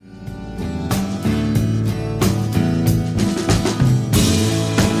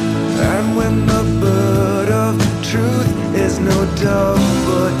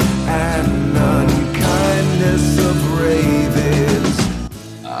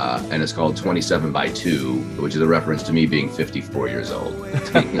and it's called 27 by 2, which is a reference to me being 54 years old.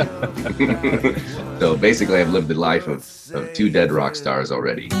 So basically, I've lived the life of two dead rock stars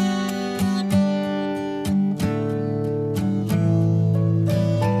already.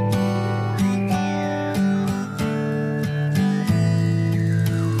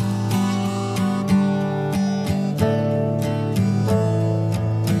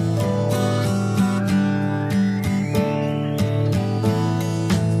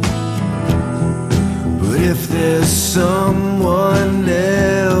 If there's someone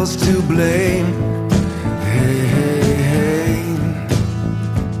else to blame, hey, hey, hey,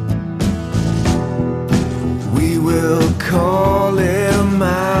 we will call him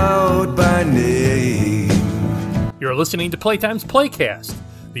out by name. You're listening to Playtime's Playcast,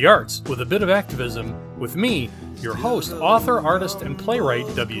 the arts with a bit of activism, with me, your host, author, artist, and playwright,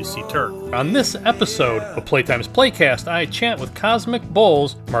 W.C. Turk. On this episode of Playtime's Playcast, I chat with Cosmic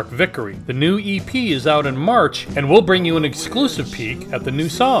Bull's Mark Vickery. The new EP is out in March, and we'll bring you an exclusive peek at the new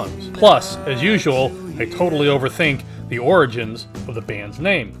songs. Plus, as usual, I totally overthink the origins of the band's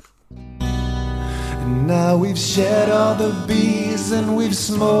name. And now we've shed all the bees and we've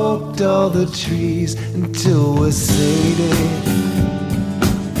smoked all the trees until we're sated.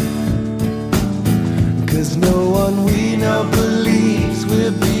 'Cause no one we know believes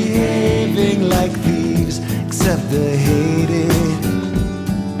we're behaving like thieves, except the hated.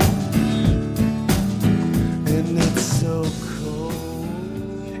 And it's so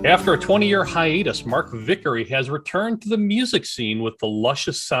cold. After a 20-year hiatus, Mark Vickery has returned to the music scene with the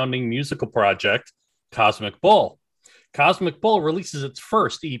luscious-sounding musical project, Cosmic Bull. Cosmic Bull releases its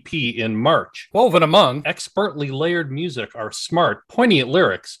first EP in March. Woven among expertly layered music are smart, poignant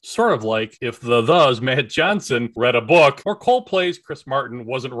lyrics, sort of like if The's Matt Johnson read a book, or Coldplay's Chris Martin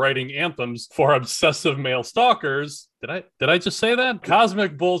wasn't writing anthems for obsessive male stalkers. Did I just say that?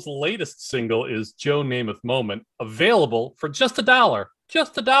 Cosmic Bull's latest single is Joe Namath Moment, available for just $1.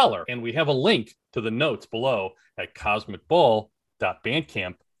 Just $1. And we have a link to the notes below at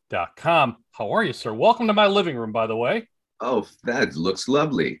cosmicbull.bandcamp.com. How are you, sir? Welcome to my living room, by the way. Oh, that looks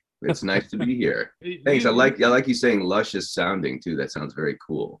lovely. It's nice to be here. Thanks. I like you saying luscious sounding too. That sounds very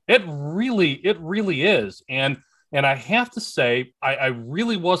cool. It really is. And I have to say, I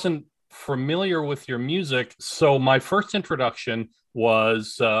really wasn't familiar with your music. So my first introduction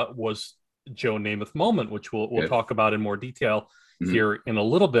was Joe Namath Moment, which we'll talk about in more detail here in a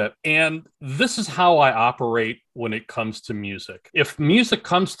little bit. And this is how I operate when it comes to music. If music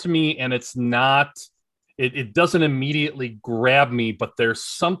comes to me and it's not, it doesn't immediately grab me, but there's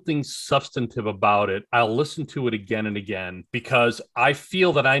something substantive about it, I'll listen to it again and again because I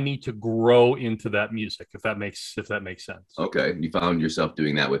feel that I need to grow into that music, if that makes sense. Okay. You found yourself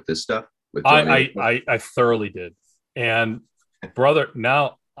doing that with this stuff? I thoroughly did. And brother,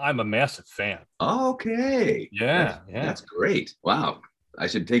 now I'm a massive fan. Okay. Yeah. That's great. Wow. I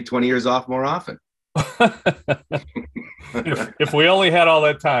should take 20 years off more often. if we only had all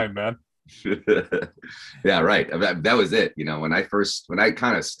that time, man. Yeah, right. That was it. You know, when I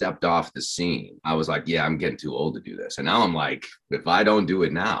kind of stepped off the scene, I was like, yeah, I'm getting too old to do this. And now I'm like, if I don't do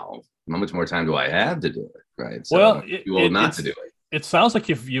it now, how much more time do I have to do it? Right. So well, too old not to do it. It sounds like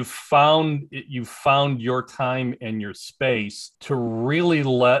you've found your time and your space to really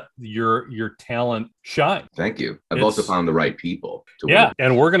let your talent shine. Thank you. I've also found the right people.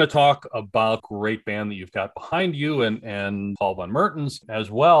 And we're going to talk about a great band that you've got behind you and Paul Von Mertens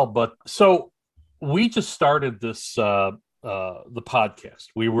as well. But so we just started this the podcast.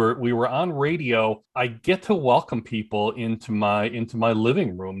 We were on radio. I get to welcome people into my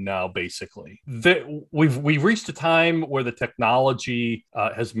living room now. Basically, we've reached a time where the technology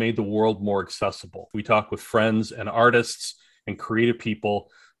has made the world more accessible. We talk with friends and artists and creative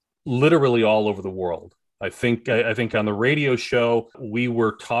people literally all over the world. I think on the radio show we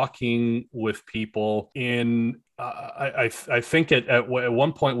were talking with people in. I think at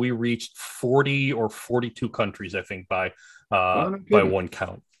one point we reached 40 or 42 countries, I think, by one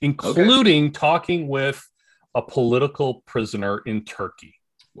count, including talking with a political prisoner in Turkey.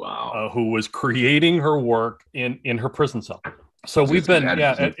 Wow. Who was creating her work in her prison cell. So we've been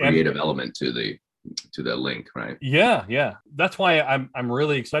creative element to the link, right? Yeah. That's why I'm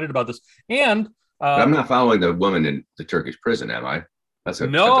really excited about this. And I'm not following the woman in the Turkish prison, am I?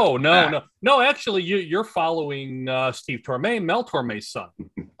 No. Actually, you're following Steve Torme, Mel Torme's son.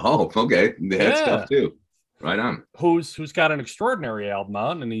 Oh, okay. That stuff too. Right on. Who's got an extraordinary album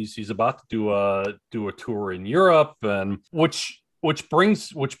out, and he's about to do a tour in Europe, and which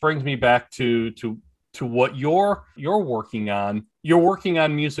brings me back to what you're working on. You're working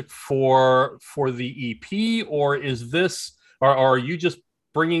on music for the EP, or is this, or are you just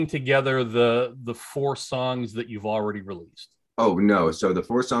bringing together the 4 songs that you've already released? Oh no! So the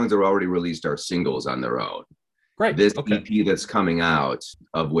 4 songs that are already released are singles on their own. Great. This Okay. EP that's coming out,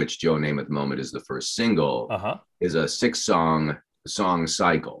 of which Joe Name at the moment is the first single, Uh-huh. is a 6 song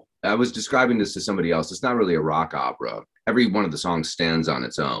cycle. I was describing this to somebody else. It's not really a rock opera. Every one of the songs stands on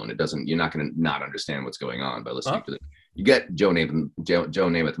its own. It doesn't. You're not going to not understand what's going on by listening to it. You get Joe Name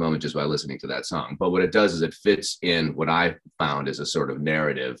at the moment just by listening to that song. But what it does is it fits in what I found is a sort of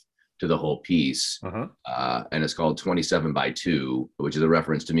narrative to the whole piece. And it's called 27 by 2, which is a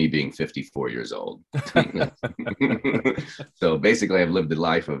reference to me being 54 years old. So basically, I've lived the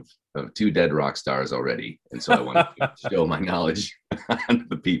life of 2 dead rock stars already. And so I want to show my knowledge to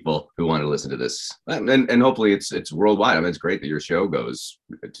the people who want to listen to this. And hopefully it's worldwide. I mean, it's great that your show goes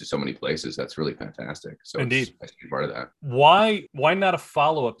to so many places. That's really fantastic. So Indeed. It's nice to be part of that. Why not a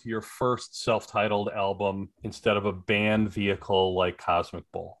follow-up to your first self-titled album instead of a band vehicle like Cosmic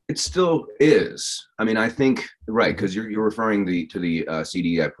Bull? It still is. I mean, I think, right, because you're referring to the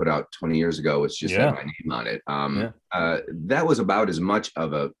CD I put out 20 years ago, which just had my name on it. That was about as much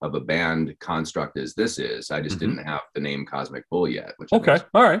of a band construct as this is. I just didn't have the name Cosmic Bull yet. Which all right.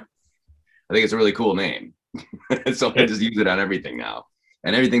 I think it's a really cool name. So I just use it on everything now.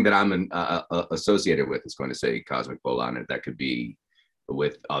 And everything that I'm associated with is going to say Cosmic Bull on it. That could be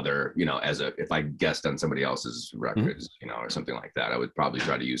with other, if I guessed on somebody else's records, or something like that, I would probably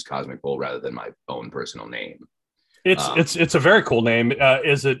try to use Cosmic Bull rather than my own personal name. It's a very cool name. I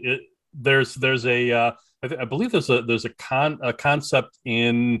believe there's a concept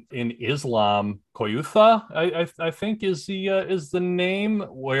in Islam, Koyutha, I think is the name,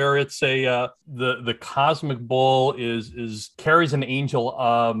 where it's the Cosmic Bull carries an angel,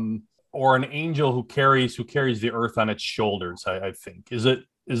 or an angel who carries the earth on its shoulders. I think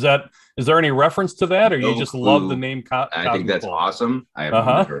is there any reference to that, or you just love the name? I think that's Bull? Awesome. I have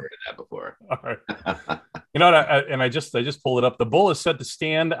never heard of that before. All right. You know what? I just pulled it up. The bull is said to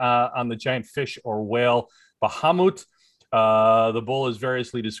stand on the giant fish or whale Bahamut. The bull is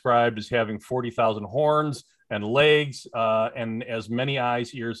variously described as having 40,000 horns and legs, and as many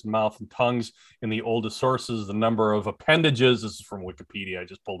eyes, ears, mouth, and tongues. In the oldest sources, the number of appendages, this is from Wikipedia, I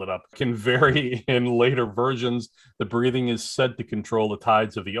just pulled it up, can vary in later versions. The breathing is said to control the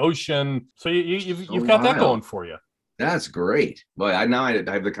tides of the ocean. So you've got that going for you. That's great. Well, I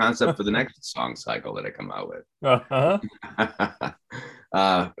have the concept for the next song cycle that I come out with.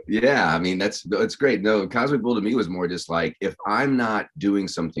 Yeah, I mean, that's great. No, Cosmic Bull to me was more just like, if I'm not doing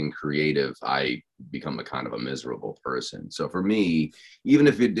something creative, I become a kind of a miserable person. So for me, even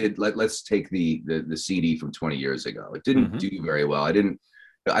if it did, let's take the CD from 20 years ago. It didn't do very well.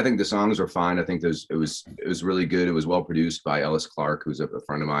 I think the songs were fine. I think it was really good. It was well produced by Ellis Clark, who's a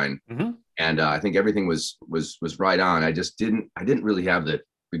friend of mine. And I think everything was right on. I didn't really have the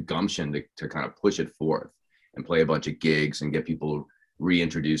gumption to kind of push it forth and play a bunch of gigs and get people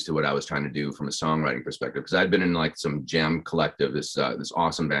reintroduced to what I was trying to do from a songwriting perspective. Because I'd been in like some jam collective, this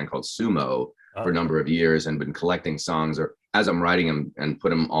awesome band called Sumo for a number of years, and been collecting songs or as I'm writing them and put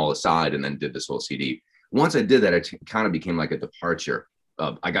them all aside, and then did this whole CD. Once I did that, it kind of became like a departure.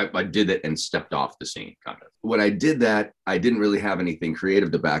 I did it and stepped off the scene, kind of. When I did that, I didn't really have anything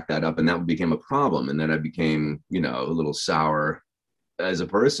creative to back that up, and that became a problem. And then I became, a little sour as a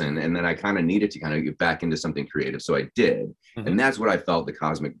person, and then I kind of needed to kind of get back into something creative, so I did. And that's what I felt the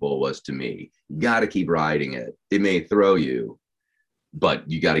Cosmic Bull was to me. You got to keep riding it. It may throw you, but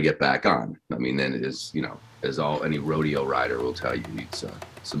you got to get back on. I mean, then it is, as any rodeo rider will tell you, it's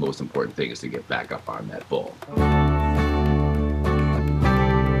the most important thing is to get back up on that bull.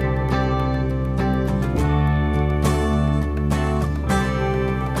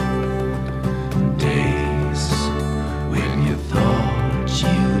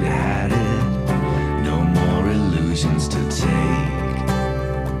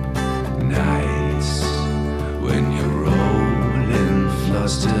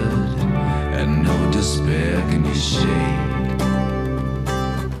 And no despair can you shake.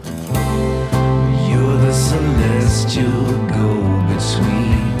 You're the celestial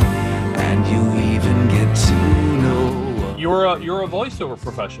go-between, and you even get to know. You're a voiceover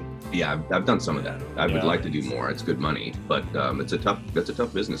professional. Yeah, I've done some of that. I would like to do more. It's good money, but it's a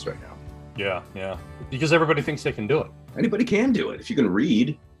tough business right now. Yeah, because everybody thinks they can do it. Anybody can do it if you can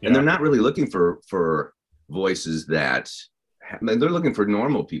read, and they're not really looking for voices that. They're looking for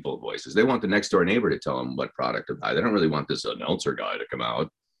normal people voices. They want the next door neighbor to tell them what product to buy. They don't really want this announcer guy to come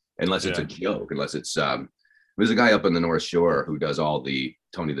out unless it's a joke, unless it's There's a guy up in the North Shore who does all the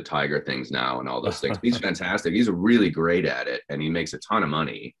Tony the Tiger things now and all those things. He's fantastic. He's really great at it, and he makes a ton of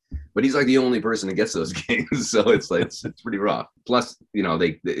money. But he's like the only person that gets those gigs, so it's pretty rough. Plus,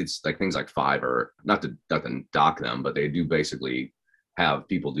 it's like things like Fiverr, not to dock them, but they do basically have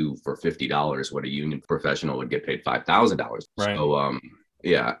people do for $50 what a union professional would get paid $5,000. Right. So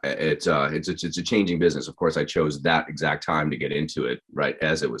yeah, it's a changing business. Of course, I chose that exact time to get into it right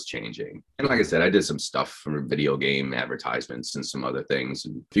as it was changing. And like I said, I did some stuff for video game advertisements and some other things.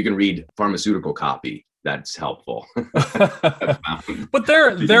 And if you can read pharmaceutical copy, that's helpful. But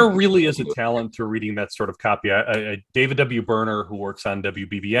there really is a talent to reading that sort of copy. David W. Berner, who works on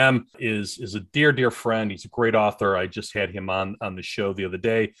WBBM, is a dear friend. He's a great author. I just had him on the show the other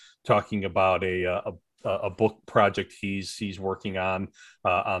day talking about a book project he's working on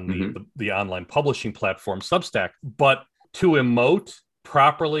the online publishing platform Substack. But to emote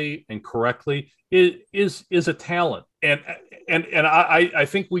properly and correctly is a talent. And I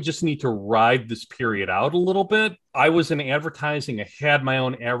think we just need to ride this period out a little bit. I was in advertising. I had my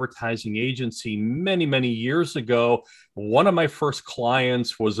own advertising agency many years ago. One of my first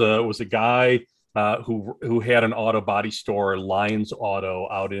clients was a guy who had an auto body store, Lyons Auto,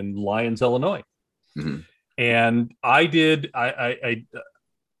 out in Lyons, Illinois. Mm-hmm. And I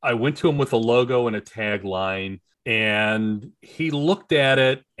went to him with a logo and a tagline, and he looked at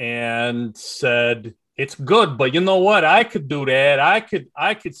it and said, "It's good, but you know what? I could do that. I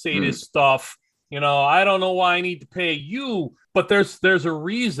could say this stuff. I don't know why I need to pay you, but there's a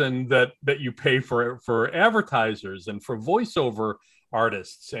reason that you pay for advertisers and for voiceover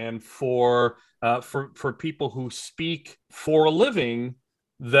artists and for people who speak for a living."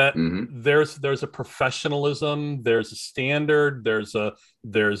 That there's a professionalism, there's a standard, there's a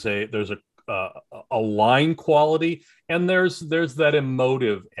line quality, and there's that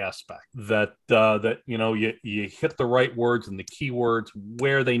emotive aspect that you hit the right words and the keywords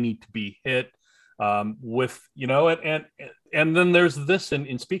where they need to be hit, with and then there's this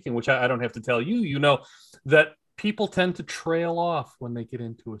in speaking, which I don't have to tell you, that people tend to trail off when they get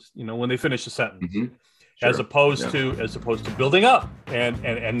into when they finish a sentence. Mm-hmm. Sure. As opposed to building up and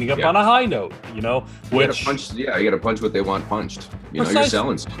ending up on a high note, which you got to punch what they want punched. You're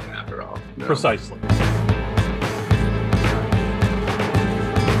selling something after all. Precisely.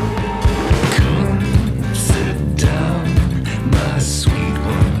 Come sit down, my sweet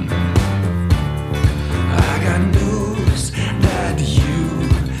one. I got news that you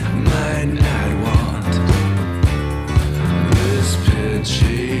might not want. This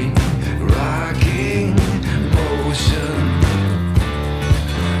pitching, rocking.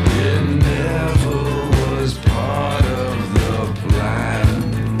 It never was part of the plan.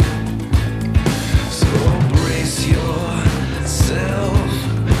 So brace yourself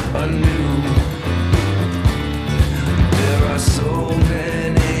anew. There are so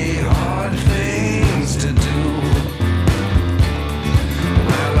many hard things to do.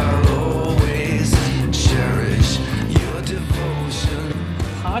 While I'll always cherish your devotion.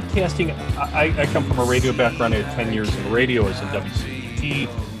 Podcasting, I come from a radio background. I had 10 years in radio as in WCT.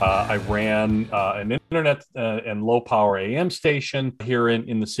 I ran an internet and low power AM station here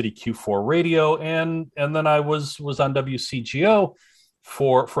in the city, Q4 radio. And then I was on WCGO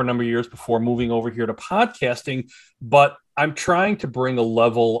for a number of years before moving over here to podcasting. But I'm trying to bring a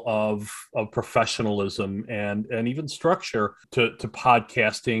level of professionalism and even structure to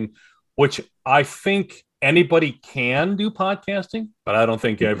podcasting, which I think anybody can do podcasting, but I don't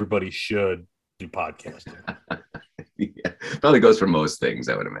think everybody should do podcasting. Yeah, probably goes for most things,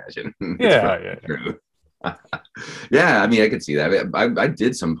 I would imagine. Yeah. True. Yeah, I mean, I could see that. I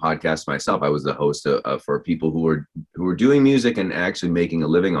did some podcasts myself. I was the host for people who were doing music and actually making a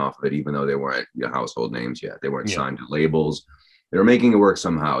living off of it, even though they weren't household names yet. They weren't signed to labels. They were making it work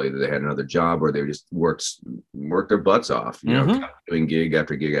somehow. Either they had another job or they just worked their butts off, doing gig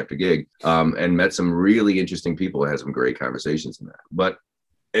after gig after gig, and met some really interesting people. Had some great conversations in that. But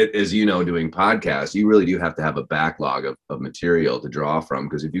as you know, doing podcasts, you really do have to have a backlog of material to draw from,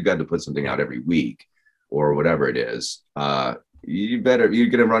 because if you got to put something out every week or whatever it is, you're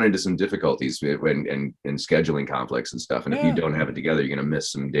going to run into some difficulties in scheduling conflicts and stuff. And if you don't have it together, you're going to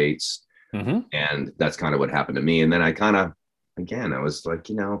miss some dates. Mm-hmm. And that's kind of what happened to me. And then I was like,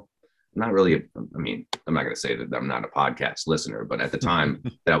 not really, I'm not going to say that I'm not a podcast listener, but at the time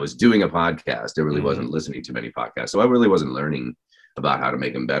that I was doing a podcast, I really wasn't listening to many podcasts. So I really wasn't learning about how to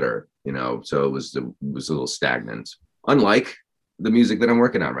make them better, so it was a little stagnant. Unlike the music that I'm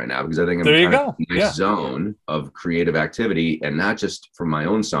working on right now, because I think I'm There you kind of go. in a nice zone of creative activity, and not just for my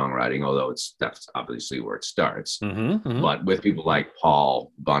own songwriting, although that's obviously where it starts, but with people like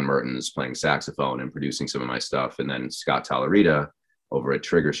Paul Von Mertens playing saxophone and producing some of my stuff, and then Scott Tallarita over at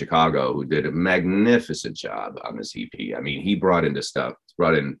Trigger Chicago, who did a magnificent job on this EP. I mean, he brought in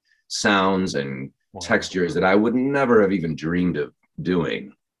sounds and textures that I would never have even dreamed of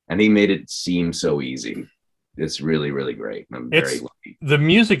doing, and he made it seem so easy. It's really, really great. I'm very lucky. The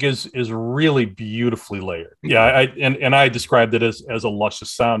music is really beautifully layered. Yeah, I described it as a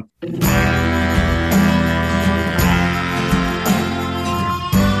luscious sound.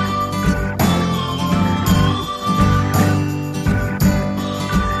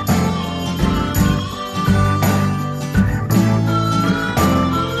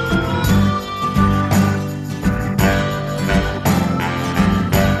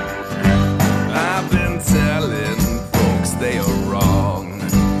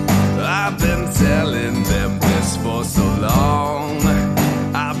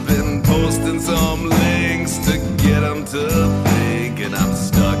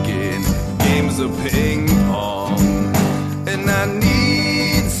 Ping pong, and I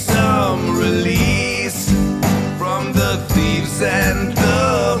need some release from the thieves and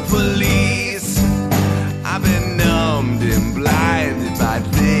the police. I've been numbed and blinded by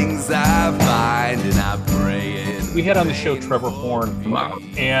things I find, and I pray. We had on the show Trevor Horn,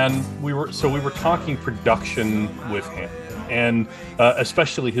 and we were talking production with him, and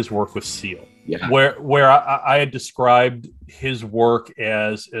especially his work with Seal. Yeah. Where I had described his work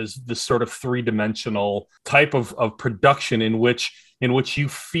as this sort of three-dimensional type of production in which you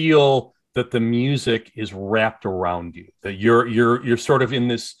feel that the music is wrapped around you, that you're sort of in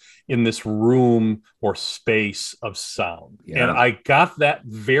this room or space of sound. Yeah. And I got that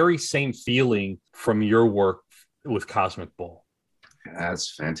very same feeling from your work with Cosmic Bull.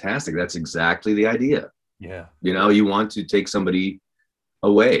 That's fantastic. That's exactly the idea. Yeah. You want to take somebody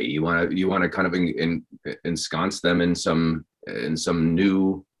away. You want to kind of ensconce them in some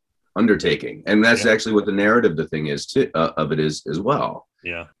new undertaking, and that's actually what the narrative, the thing is of it is as well.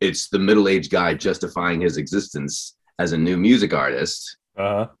 Yeah, it's the middle-aged guy justifying his existence as a new music artist,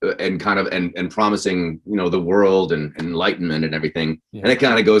 and kind of and promising the world and enlightenment and everything. Yeah. And it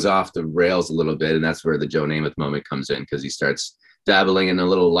kind of goes off the rails a little bit, and that's where the Joe Namath moment comes in, because he starts dabbling in a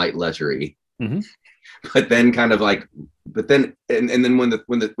little light lechery. Mm-hmm. But then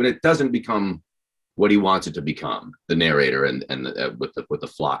when it doesn't become what he wants it to become, the narrator and with the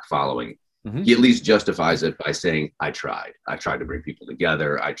flock following, he at least justifies it by saying, I tried to bring people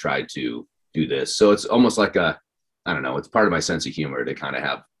together. I tried to do this. So it's almost like it's part of my sense of humor to kind of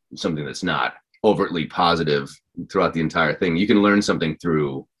have something that's not overtly positive throughout the entire thing. You can learn something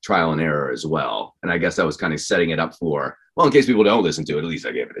through trial and error as well. And I guess I was kind of setting it up for, well, in case people don't listen to it, at least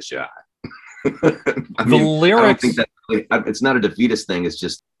I gave it a shot. The lyrics, I don't think that it's not a defeatist thing. It's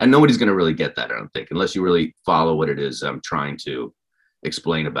just, and nobody's going to really get that, I don't think, unless you really follow what it is I'm trying to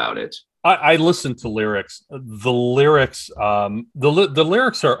explain about it. I listen to lyrics. The lyrics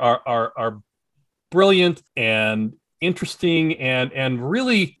are brilliant and interesting and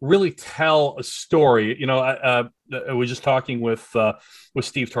really tell a story. I was just talking with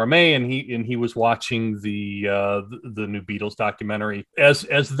Steve Torme, and he was watching the new Beatles documentary. As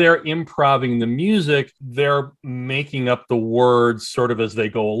they're improvising the music, they're making up the words sort of as they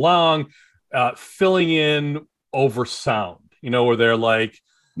go along, filling in over sound. Where they're like,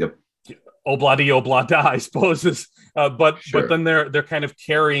 yep, obla-di, obla-da, I suppose is, but then they're kind of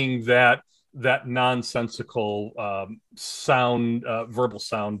carrying that nonsensical sound, verbal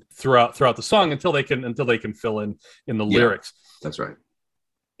sound throughout the song until they can fill in the lyrics. That's right.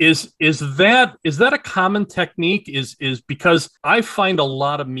 Is that a common technique? Is because I find a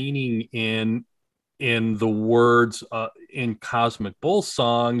lot of meaning in the words in Cosmic Bull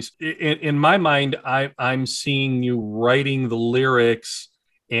songs. In my mind, I'm seeing you writing the lyrics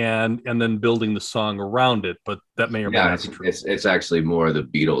and then building the song around it, but that may or may not be true. It's actually more the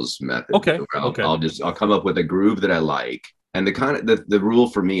Beatles method. Okay. I'll come up with a groove that I like, and the rule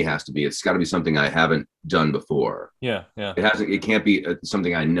for me has to be, it's got to be something I haven't done before. Yeah. It can't be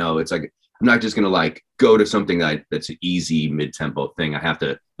something I know. It's like, I'm not just gonna go to something that's an easy mid-tempo thing. I have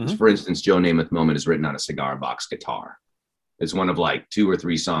to. For instance, Joe Namath Moment is written on a cigar box guitar. It's one of 2 or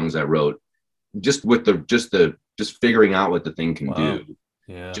 3 songs I wrote just figuring out what the thing can do.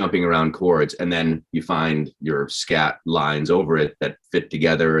 Yeah. Jumping around chords, and then you find your scat lines over it that fit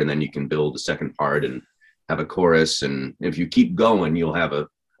together, and then you can build a second part and have a chorus. And if you keep going, you'll have a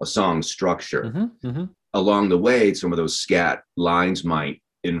song structure. Along the way, some of those scat lines might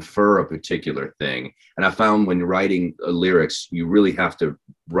infer a particular thing. And I found when writing lyrics, you really have to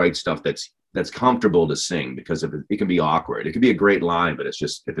write stuff that's comfortable to sing, because it can be awkward. It could be a great line, but it's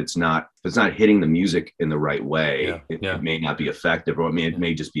just, if it's not hitting the music in the right way, it may not be effective, or it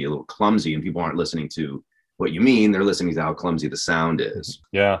may just be a little clumsy, and people aren't listening to what you mean. They're listening to how clumsy the sound is.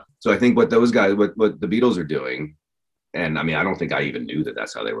 Yeah. So I think what those guys, what the Beatles are doing, and I mean, I don't think I even knew that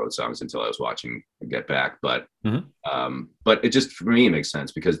that's how they wrote songs until I was watching Get Back. But but it just, for me, it makes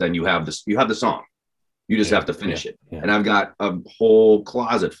sense, because then you have the song. You just have to finish it. Yeah. And I've got a whole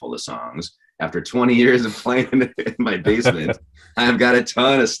closet full of songs. After 20 years of playing in my basement, I've got a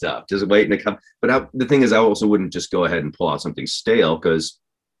ton of stuff just waiting to come. But the thing is, I also wouldn't just go ahead and pull out something stale, because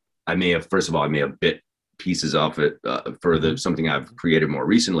I may have bit pieces off it for something I've created more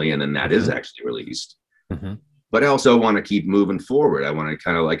recently, and then that is actually released. But I also want to keep moving forward. I want to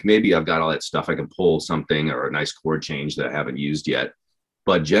kind of like, maybe I've got all that stuff, I can pull something or a nice chord change that I haven't used yet.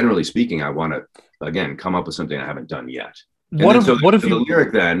 But generally speaking, I want to, again, come up with something I haven't done yet. The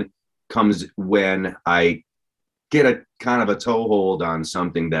lyric then comes when I get a kind of a toehold on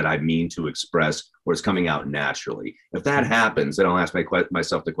something that I mean to express, where it's coming out naturally. If that happens, then I'll ask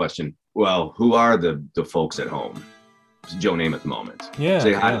myself the question, well, who are the folks at home? It's Joe Namath moment. Yeah.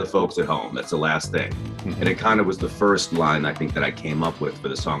 Say hi to the folks at home. That's the last thing. And it kind of was the first line, I think, that I came up with for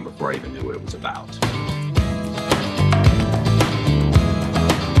the song before I even knew what it was about.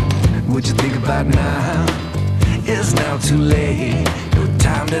 What you think about now is now too late. No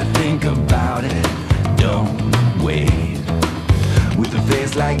time to think about it. Don't wait. With a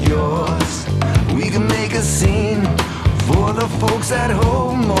face like yours, we can make a scene for the folks at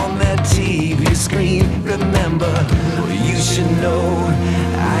home on that TV screen. Remember, you should know,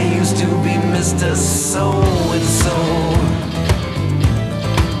 I used to be Mr. So-and-so.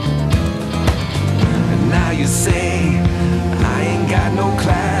 And now you say, I ain't got no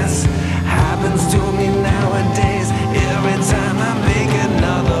class. Happens to me nowadays, every time I make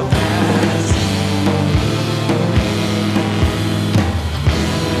another pass.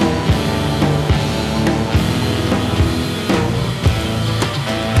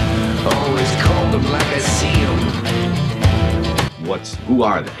 Always call them like I see them. Who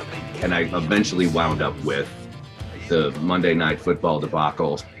are they? And I eventually wound up with the Monday Night Football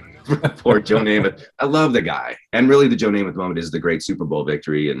debacle for Joe Namath. I love the guy. And really, the Joe Namath moment is the great Super Bowl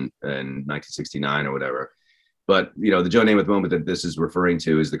victory in 1969 or whatever. But, the Joe Namath moment that this is referring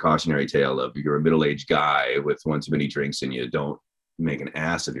to is the cautionary tale of, you're a middle-aged guy with one too many drinks and you don't make an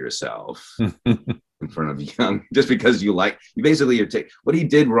ass of yourself in front of young, just because you basically what he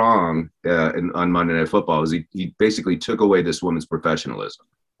did wrong on Monday Night Football is he basically took away this woman's professionalism,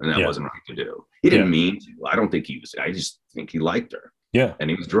 and that wasn't right to do. He didn't mean to. I don't think he was. I just think he liked her. Yeah. And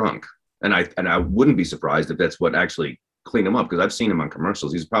he was drunk. And I wouldn't be surprised if that's what actually cleaned him up, because I've seen him on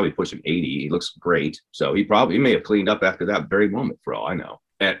commercials. He's probably pushing 80. He looks great. So he may have cleaned up after that very moment, for all I know.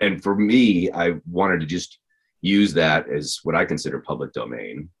 And for me, I wanted to just use that as what I consider public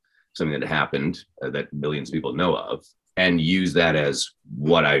domain, something that happened that millions of people know of, and use that as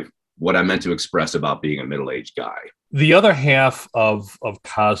what I meant to express about being a middle-aged guy. The other half of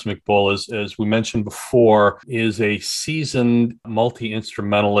Cosmic Bull, as we mentioned before, is a seasoned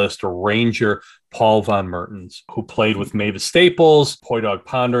multi-instrumentalist, arranger, Paul Von Mertens, who played with Mavis Staples, Hoy Dog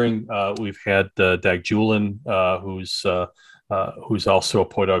Pondering. We've had Dag Julin, who's also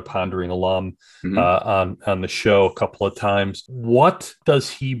a Hoy Dog Pondering alum, on the show a couple of times. What does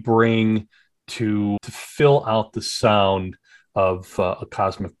he bring to fill out the sound of a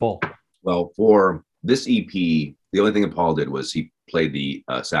Cosmic Bull? Well, for this EP, the only thing that Paul did was he played the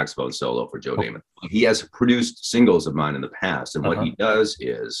saxophone solo for Joe Namath. He has produced singles of mine in the past, and what he does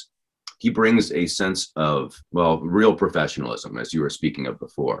is he brings a sense of, real professionalism, as you were speaking of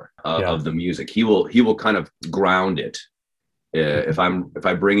before, of the music. He will kind of ground it. If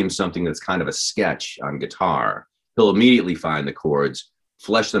I bring him something that's kind of a sketch on guitar, he'll immediately find the chords,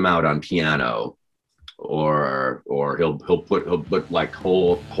 flesh them out on piano, or he'll put like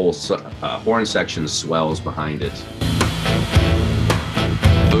whole horn section swells behind it.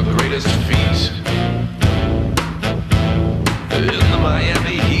 The greatest feat in the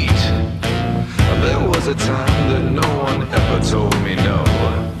Miami Heat. There was a time that no one ever told me no.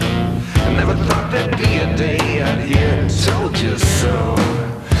 I never thought there'd be a day I'd hear told you so.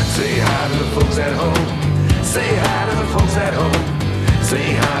 Say hi to the folks at home. Say hi to the folks at home.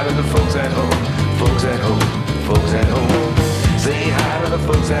 Say hi to the folks at home. Folks at home. Folks at home. Say hi to the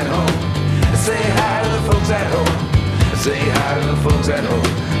folks at home. Say hi to the folks at home. Say hi to the folks at home.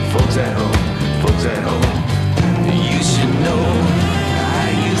 Folks at home. Folks at home. You should know I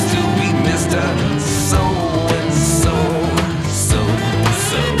used to be Mr. So-and-so. So.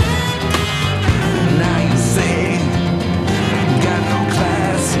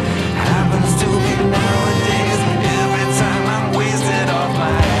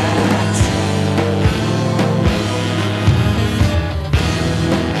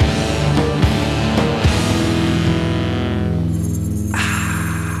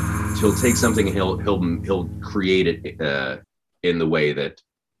 he'll take something and he'll create it in the way that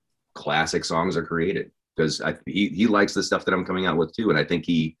classic songs are created, because he likes the stuff that I'm coming out with too, and I think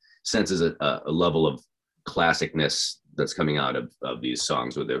he senses a level of classicness that's coming out of these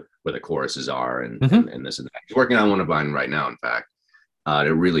songs where the choruses are and this and that. He's working on one of mine right now, in fact.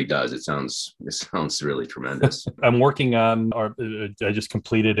 It really does. It sounds really tremendous. I'm working on, or I just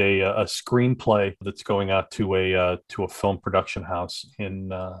completed a screenplay that's going out to a film production house in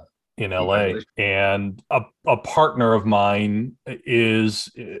LA, and a partner of mine is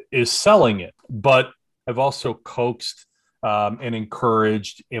selling it, but I've also coaxed and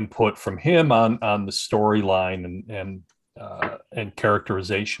encouraged input from him on the storyline and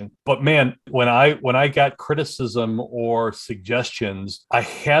characterization. But man, when I got criticism or suggestions, I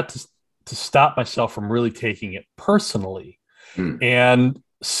had to stop myself from really taking it personally. And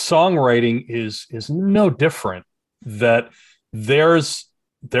songwriting is no different. That there's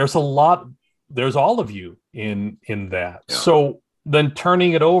all of you in that. Yeah. So then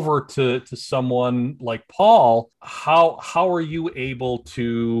turning it over to someone like Paul, how are you able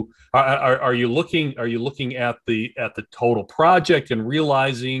to, are you looking at the total project and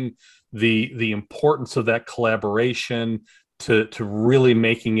realizing the importance of that collaboration to really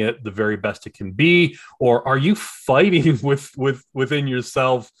making it the very best it can be? Or are you fighting within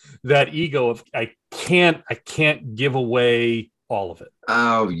yourself that ego of I can't give away all of it?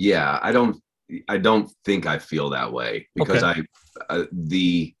 Oh yeah, I don't think I feel that way, because okay.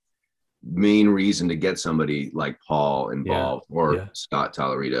 The main reason to get somebody like Paul involved or Scott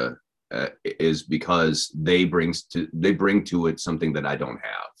Talarita is because they bring to it something that I don't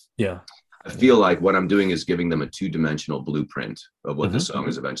have. Yeah. I feel like what I'm doing is giving them a 2-dimensional blueprint of what the song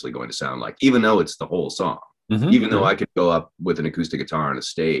is eventually going to sound like, even though it's the whole song. Even though I could go up with an acoustic guitar on a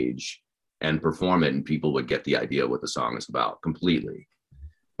stage and perform it and people would get the idea what the song is about completely.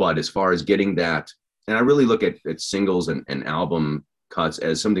 But as far as getting that, and I really look at singles and album cuts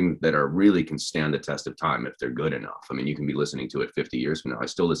as something that really can stand the test of time if they're good enough. I mean, you can be listening to it 50 years from now. I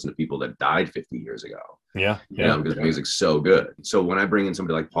still listen to people that died 50 years ago. Yeah. Because the music's so good. So when I bring in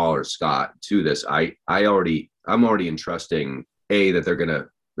somebody like Paul or Scott to this, I'm already entrusting that they're gonna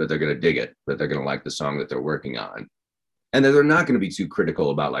dig it, that they're gonna like the song that they're working on, and that they're not going to be too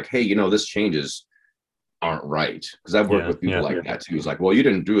critical about like, hey, this changes aren't right, because I've worked with people like that too. It's like, well, you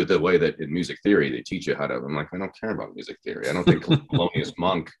didn't do it the way that in music theory they teach you how to. I'm like, I don't care about music theory. I don't think Thelonious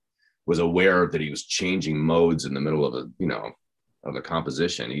Monk was aware that he was changing modes in the middle of a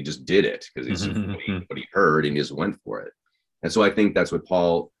composition. He just did it because he's what he heard and he just went for it. And so I think that's what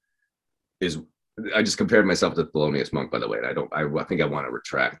Paul is. I just compared myself to Thelonious Monk, by the way. And I think I want to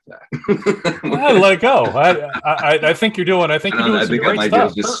retract that. Well, let it go. I think you're doing. I think you're doing some great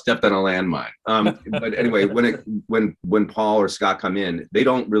stuff. I just stepped on a landmine. But anyway, when Paul or Scott come in, they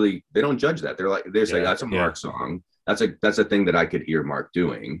don't judge that. They say that's a Mark song. That's a thing that I could hear Mark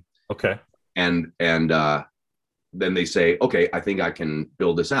doing. Okay. And then they say, okay, I think I can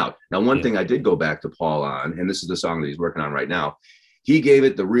build this out. Now, one thing I did go back to Paul on, and this is the song that he's working on right now. He gave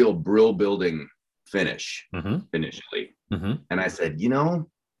it the real brill building finish initially. And I said,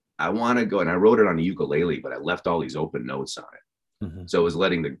 I want to go, and I wrote it on a ukulele, but I left all these open notes on it. So it was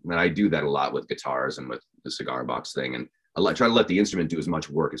and I do that a lot with guitars and with the cigar box thing. And I try to let the instrument do as much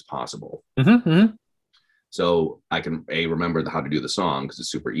work as possible. So I can remember how to do the song because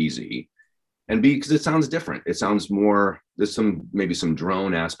it's super easy, and B, because it sounds different. It sounds more, there's maybe some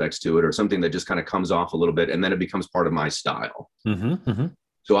drone aspects to it or something that just kind of comes off a little bit, and then it becomes part of my style.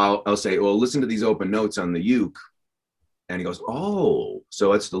 So I'll say, well, listen to these open notes on the uke. And he goes, oh,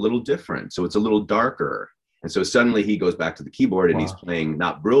 so it's a little different. So it's a little darker. And so suddenly he goes back to the keyboard and he's playing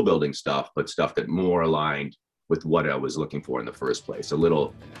not brill building stuff, but stuff that more aligned with what I was looking for in the first place. A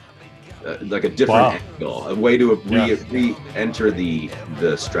little like a different angle, a way to re-enter the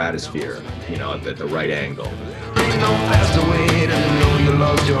stratosphere, at the right angle. There's no faster way to know you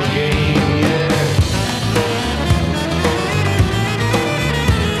lost your game,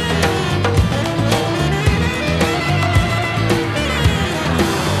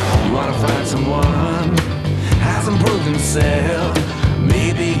 find someone hasn't proven himself.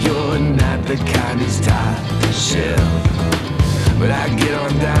 Maybe you're not the kind who's top shelf, but I get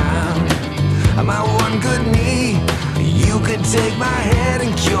on down on my one good knee. You could take my head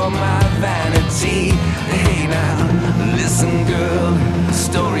and cure my vanity. Hey now, listen girl, the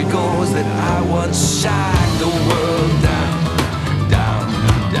story goes that I once shocked the world down.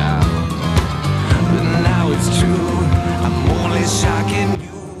 But now it's true, I'm only shocking you.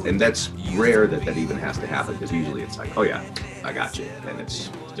 And that's rare that even has to happen, because usually it's like, oh yeah, I got you. And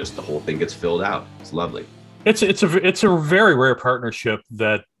it's just the whole thing gets filled out. It's lovely. It's a very rare partnership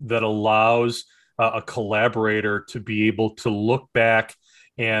that allows a collaborator to be able to look back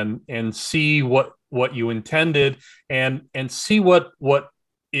and see what you intended and see what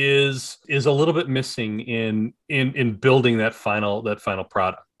is a little bit missing in building that final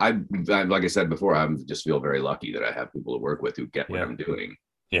product. I like I said before, I just feel very lucky that I have people to work with who get what Yeah. I'm doing.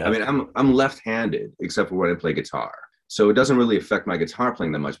 I Yeah. mean, I'm left-handed except for when I play guitar, so it doesn't really affect my guitar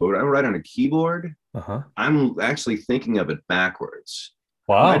playing that much. But when I write on a keyboard, Uh-huh. I'm actually thinking of it backwards.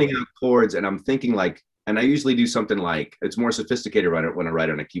 I'm Wow. writing out chords, and I'm thinking like, and I usually do something like it's more sophisticated when I write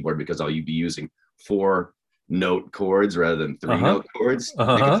on a keyboard because I'll be using 4 note chords rather than 3 Uh-huh. note chords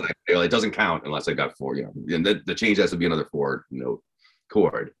because Uh-huh. it doesn't count unless I got 4. And the change has to be another 4 note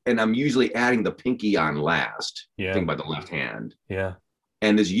chord. And I'm usually adding the pinky on last. Yeah. Think about the left hand. Yeah.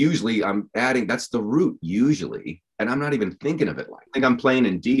 And is usually I'm adding that's the root usually, and I'm not even thinking of it like I think I'm playing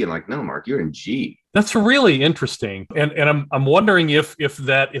in D and like no, Mark, you're in G. That's really interesting. And I'm wondering if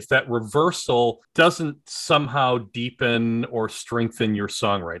that reversal doesn't somehow deepen or strengthen your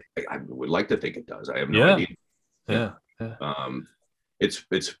songwriting. I would like to think it does. I have no Yeah. idea. Yeah. Yeah.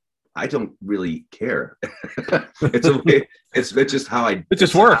 It's I don't really care. it's a way, it's just how I It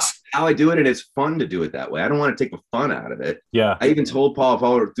just works. how I do it, and it's fun to do it that way. I don't want to take the fun out of it. Yeah. I even told Paul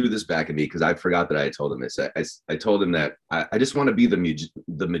threw this back at me because I forgot that I had told him this. I told him that I just want to be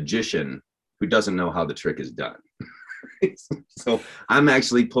the magician who doesn't know how the trick is done. So I'm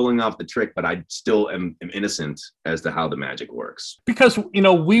actually pulling off the trick, but I still am innocent as to how the magic works. Because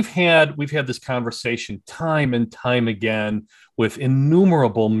we've had this conversation time and time again with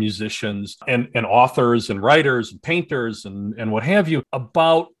innumerable musicians and authors and writers and painters and what have you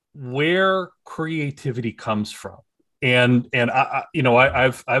about where creativity comes from. And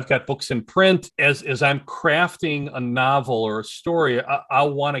I've got books in print. As I'm crafting a novel or a story, I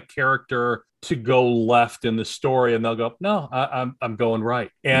want a character to go left in the story, and they'll go, no, I'm going right.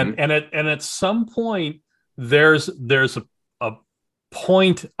 And Mm-hmm. at some point, there's a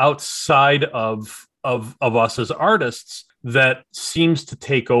point outside of us as artists that seems to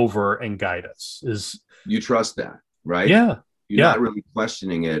take over and guide us. Is You trust that, right? Yeah, You're yeah, not really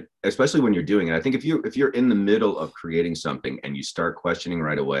questioning it, especially when you're doing it. I think if you're in the middle of creating something and you start questioning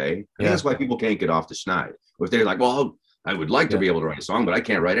right away, I think yeah, that's why people can't get off the schneid. If they're like, well, I would like to yeah, be able to write a song, but I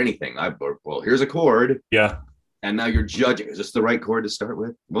can't write anything. Well, here's a chord, yeah, and now you're judging. Is this the right chord to start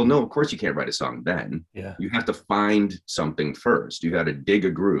with? Well, no, of course you can't write a song then. yeah, You have to find something first. You got to dig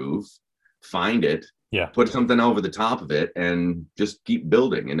a groove, find it, yeah. put something over the top of it, and just keep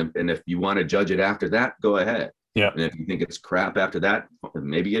building. And if you want to judge it after that, go ahead. Yeah. And if you think it's crap after that,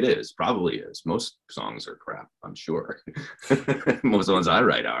 maybe it is. Probably is. Most songs are crap, I'm sure. Most of the ones I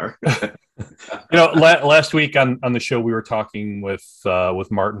write are. Last week on the show we were talking with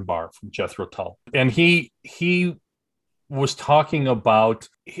Martin Barr from Jethro Tull, and he was talking about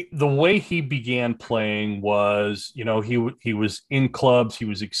the way he began playing was, he was in clubs, he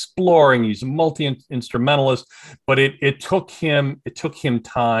was exploring, he's a multi-instrumentalist, but it took him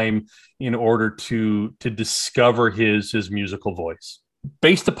time in order to discover his musical voice.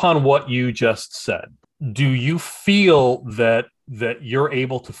 Based upon what you just said, do you feel that you're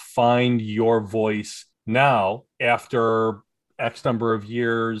able to find your voice now after X number of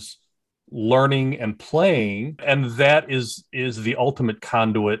years learning and playing, and that is the ultimate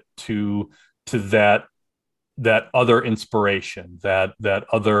conduit to that other inspiration, that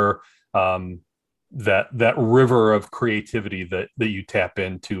other that river of creativity that you tap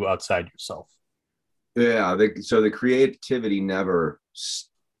into outside yourself? Yeah. So the creativity never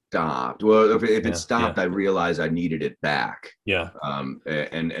stopped. Well, if it Yeah, stopped, yeah, I realized I needed it back. yeah.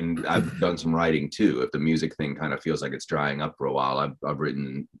 And I've done some writing too. If the music thing kind of feels like it's drying up for a while, I've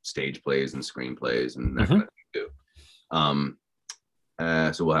written stage plays and screenplays and that kind of thing too.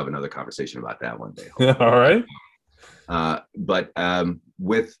 So we'll have another conversation about that one day. All right. But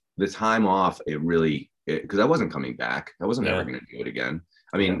with the time off, it really, because I wasn't coming back. I wasn't ever going to do it again.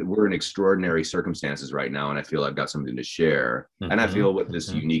 I mean, we're in extraordinary circumstances right now, and I feel I've got something to share. And I feel with this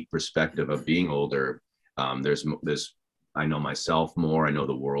unique perspective of being older, there's I know myself more, I know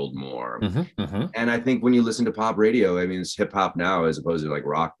the world more. And I think when you listen to pop radio, I mean, it's hip hop now as opposed to like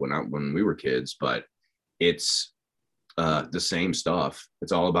rock when we were kids, but it's the same stuff.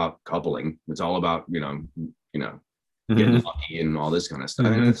 It's all about coupling. It's all about getting lucky and all this kind of stuff.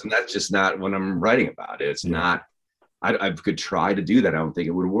 And that's just not what I'm writing about. It's not. I could try to do that. I don't think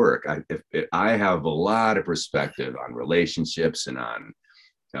it would work. I have a lot of perspective on relationships and on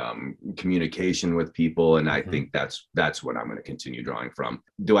communication with people, and I think that's what I'm going to continue drawing from.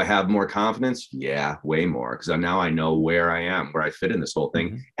 Do I have more confidence? Yeah, way more, because now I know where I am, where I fit in this whole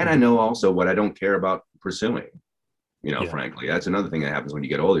thing, and I know also what I don't care about pursuing. Frankly, that's another thing that happens when you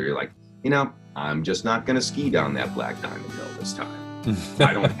get older. You're like, I'm just not going to ski down that Black Diamond Hill this time.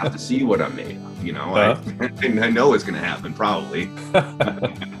 I don't have to see what I'm made of. I know it's going to happen probably.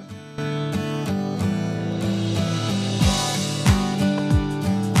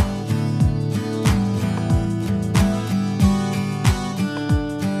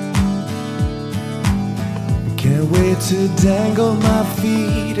 Can't wait to dangle my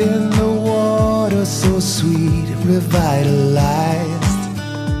feet in the water so sweet, revitalized.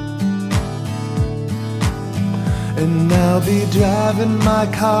 And I'll be driving my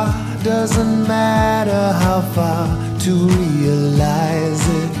car, doesn't matter how far, to realize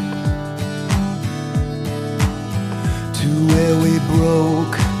it. To where we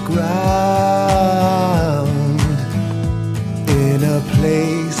broke ground, in a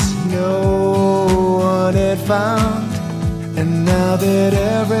place no one had found. And now that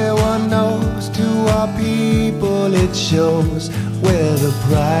everyone knows, to our people it shows where the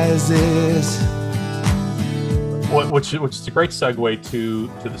prize is. Which is a great segue to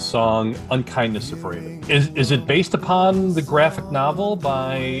the song "Unkindness of Raven." Is it based upon the graphic novel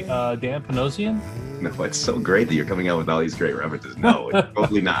by Dan Panosian? No, it's so great that you're coming out with all these great references. No, it's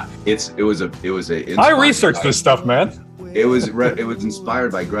totally not. It was a. I researched this stuff, man. It was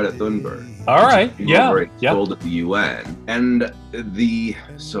inspired by Greta Thunberg. All right, yeah. Sold at the UN, and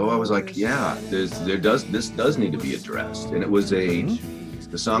so I was like, yeah, this does need to be addressed, and it was the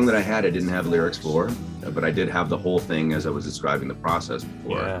song that I had. I didn't have lyrics for, but I did have the whole thing as I was describing the process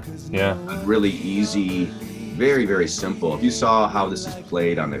before. Yeah. Really easy, very, very simple. If you saw how this is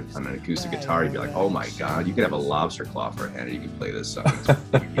played on an acoustic guitar, you'd be like, oh my God, you could have a lobster claw for a hand and you can play this song.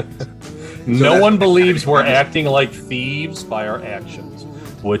 No one believes we're acting like thieves by our actions,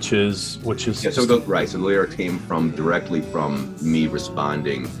 which is. Yeah, so the lyric came directly from me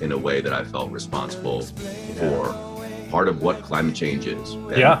responding in a way that I felt responsible for part of what climate change is.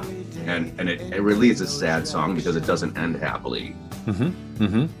 And it really is a sad song because it doesn't end happily.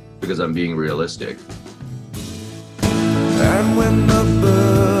 Because I'm being realistic. And when the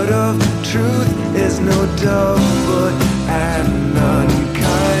bird of truth is no dove but an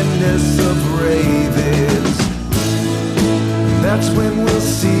unkindness of ravens, that's when we'll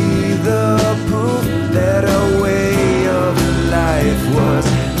see the proof that our way of life was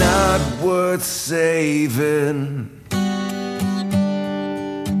not worth saving.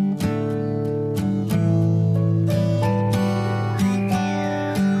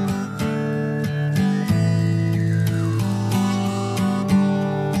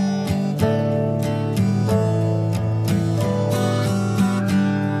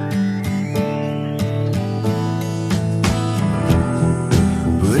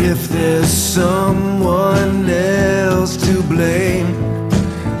 If there's someone else to blame,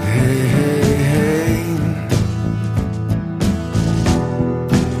 hey,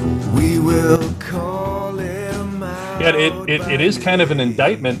 we will call him out. Yeah, it is kind of an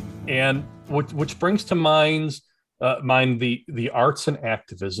indictment, and which brings to mind the arts and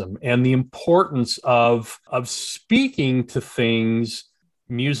activism and the importance of speaking to things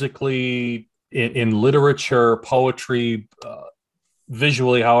musically, in literature, poetry,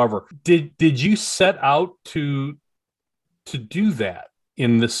 visually. However, did you set out to do that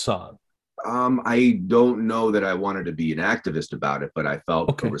in this song? I don't know that I wanted to be an activist about it, but I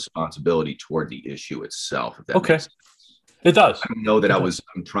felt a responsibility toward the issue itself. If that makes sense. It does. I don't know that I'm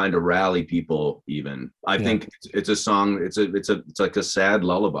trying to rally people. Even I think it's a song. It's like a sad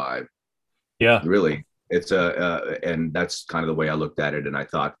lullaby. Yeah, really. It's and that's kind of the way I looked at it, and I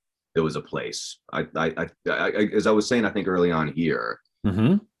thought there was a place. I as I was saying, I think early on here,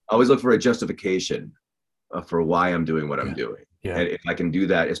 I always look for a justification for why I'm doing what I'm doing. Yeah. And if I can do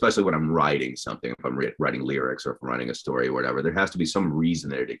that, especially when I'm writing something, if I'm writing lyrics or if I'm writing a story or whatever, there has to be some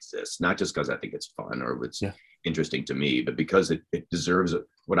reason that it exists, not just because I think it's fun or it's interesting to me, but because it deserves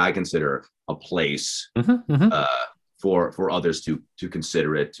what I consider a place for others to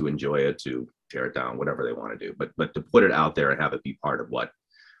consider it, to enjoy it, to tear it down, whatever they want to do. But to put it out there and have it be part of what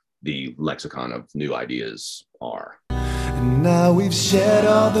the lexicon of new ideas are. And now we've shed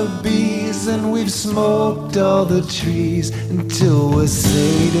all the bees and we've smoked all the trees until we're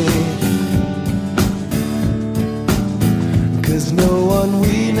sated. 'Cause no one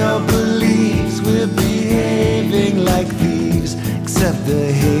we know believes we're behaving like thieves, except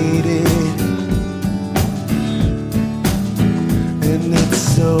the hated. And it's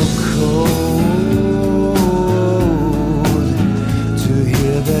so cold to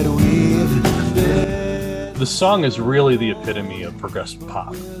hear song is really the epitome of progressive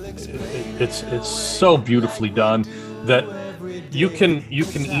pop. It's so beautifully done that you can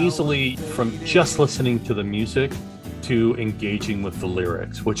easily, from just listening to the music to engaging with the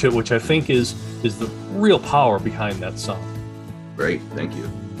lyrics, which I think is the real power behind that song. Great, thank you.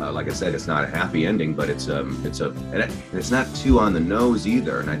 Like I said, it's not a happy ending, but it's not too on the nose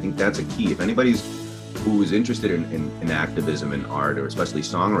either, and I think that's a key. If anybody's who is interested in activism and art, or especially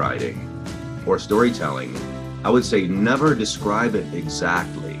songwriting or storytelling, I would say never describe it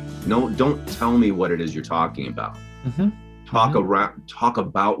exactly. No, don't tell me what it is you're talking about. Mm-hmm. Talk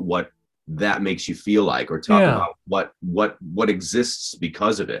about what that makes you feel like, or talk about what exists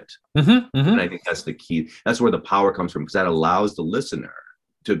because of it. Mm-hmm. Mm-hmm. And I think that's the key. That's where the power comes from, because that allows the listener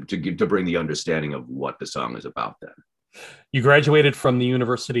to bring the understanding of what the song is about. Then you graduated from the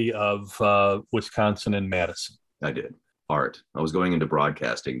University of Wisconsin in Madison. I did art. I was going into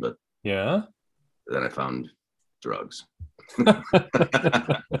broadcasting, but then I found drugs. And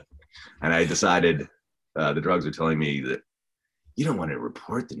I decided the drugs were telling me that you don't want to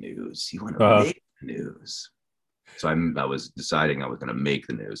report the news, you want to make the news. So I was deciding I was going to make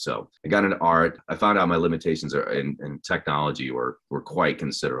the news. So I got into art. I found out my limitations in technology were quite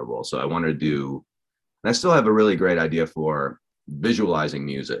considerable. So I wanted to do, and I still have a really great idea for visualizing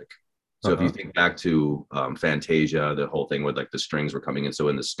music. So if you think back to Fantasia, the whole thing with like the strings were coming in, so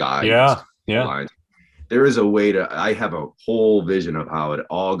in the sky, lines, there is a way to, I have a whole vision of how it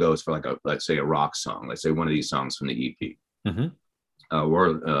all goes for like let's say a rock song, let's say one of these songs from the EP. Mm-hmm.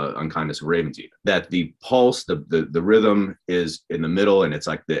 Or Unkindness of Ravens, even, that the pulse, the rhythm is in the middle, and it's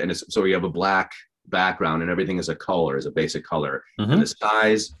like so you have a black background and everything is a color, is a basic color. Mm-hmm. And the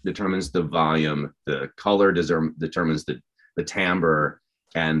size determines the volume, the color determines the timbre,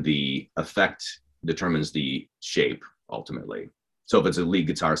 and the effect determines the shape ultimately. So if it's a lead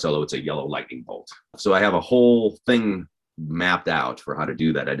guitar solo, it's a yellow lightning bolt. So I have a whole thing mapped out for how to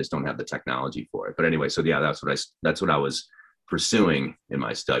do that. I just don't have the technology for it. But anyway, so yeah, that's what I was pursuing in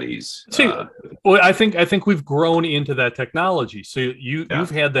my studies. Well, I think we've grown into that technology. So you've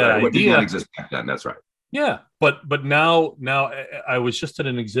had that idea. What did not exist back then? That's right. Yeah, but now I was just at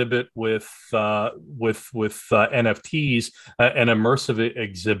an exhibit with NFTs, an immersive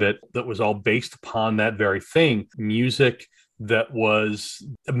exhibit that was all based upon that very thing, music that was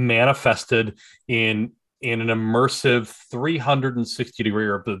manifested in an immersive 360 degree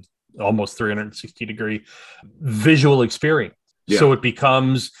or almost 360 degree visual experience. Yeah. So it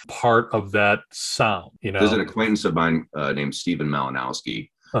becomes part of that sound. There's an acquaintance of mine named Stephen Malinowski,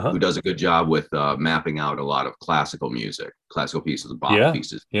 who does a good job with mapping out a lot of classical music, classical pieces, Bach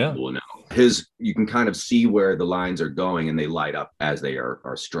pieces. Yeah. You can kind of see where the lines are going, and they light up as they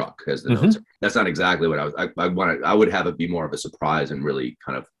are struck, as the notes. That's not exactly what I wanted. I would have it be more of a surprise and really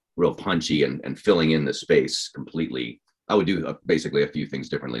kind of real punchy and filling in the space completely. I would do basically a few things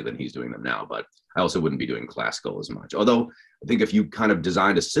differently than he's doing them now, but I also wouldn't be doing classical as much. Although I think if you kind of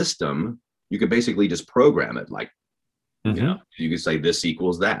designed a system, you could basically just program it. Like, you could say this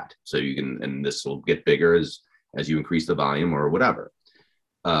equals that. So you can, and this will get bigger as you increase the volume or whatever.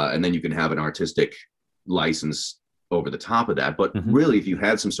 And then you can have an artistic license over the top of that. But really, if you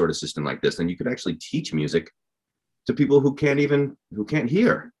had some sort of system like this, then you could actually teach music to people who can't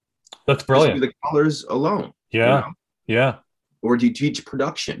hear. That's brilliant. Just the colors alone. Yeah. Yeah. Or do you teach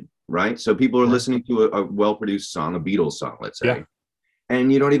production, right? So people are listening to a well-produced song, a Beatles song, let's say,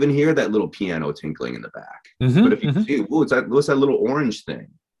 and you don't even hear that little piano tinkling in the back. But if you see, what's that little orange thing?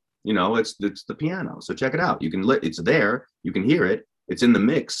 It's the piano. So check it out. It's there. You can hear it. It's in the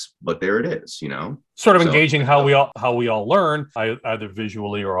mix, but there it is. Sort of engaging how we all learn, either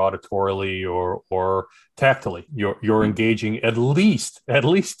visually or auditorily or tactily. You're engaging at least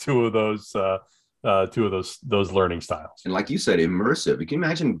two of those. Those learning styles. And like you said, immersive. You can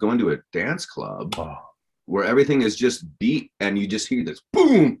imagine going to a dance club where everything is just beat and you just hear this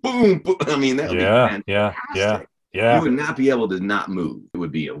boom, boom, boom. I mean, that would be fantastic. Yeah. You would not be able to not move. It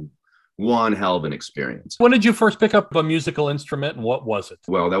would be one hell of an experience. When did you first pick up a musical instrument, and what was it?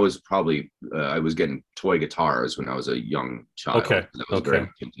 Well, that was probably, I was getting toy guitars when I was a young child. Okay. That was very much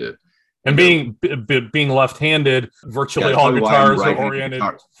into. And being left-handed, virtually all guitars are oriented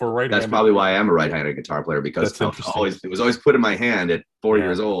for right-handed. That's probably why I am a right-handed guitar player, because it was always put in my hand at 4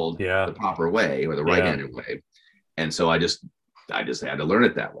 years old, the proper way, or the right-handed way. And so I just had to learn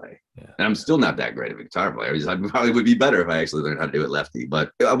it that way. Yeah. And I'm still not that great of a guitar player. I probably would be better if I actually learned how to do it lefty,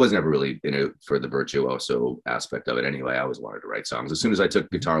 but I was never really in it for the virtuoso aspect of it anyway. I always wanted to write songs. As soon as I took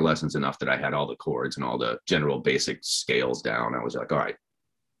guitar lessons enough that I had all the chords and all the general basic scales down, I was like, all right,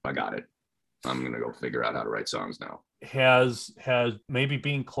 I got it. I'm going to go figure out how to write songs now. has maybe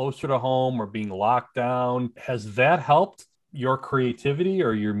being closer to home or being locked down, has that helped your creativity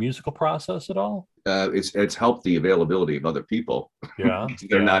or your musical process at all? It's helped the availability of other people. Yeah,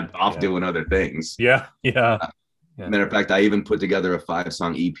 They're yeah, not off yeah, doing other things. yeah, yeah, yeah. Matter of fact, I even put together a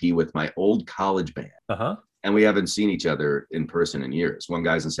 5-song EP with my old college band, Uh-huh. and we haven't seen each other in person in years. One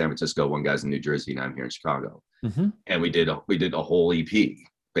guy's in San Francisco, one guy's in New Jersey, and I'm here in Chicago. Mm-hmm. And we did a whole EP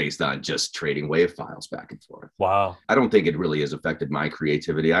based on just trading wave files back and forth. Wow. I don't think it really has affected my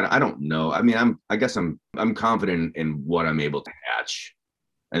creativity. I don't know. I mean, I guess I'm confident in what I'm able to hatch,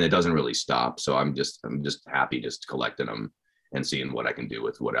 and it doesn't really stop. So I'm just happy just collecting them and seeing what I can do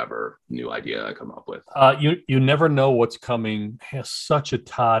with whatever new idea I come up with. You never know what's coming. It has such a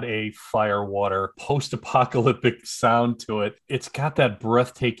Todd A. Firewater post-apocalyptic sound to it. It's got that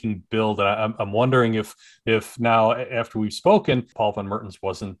breathtaking build, and I'm wondering if now after we've spoken, Paul Von Mertens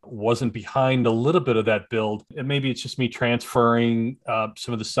wasn't behind a little bit of that build, and maybe it's just me transferring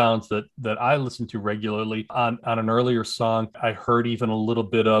some of the sounds that I listen to regularly. On an earlier song, I heard even a little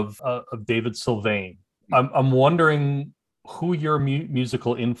bit of David Sylvain. I'm wondering who your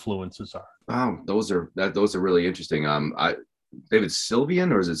musical influences are. Oh, those are really interesting. David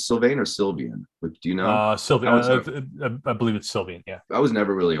Sylvian, or is it Sylvain or Sylvian? Do you know? Sylvian. I believe it's Sylvian. Yeah. I was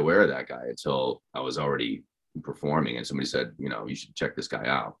never really aware of that guy until I was already performing, and somebody said, you should check this guy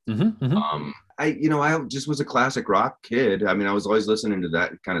out. Mm-hmm, mm-hmm. I just was a classic rock kid. I mean, I was always listening to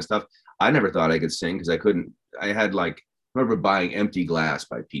that kind of stuff. I never thought I could sing because I couldn't. I remember buying Empty Glass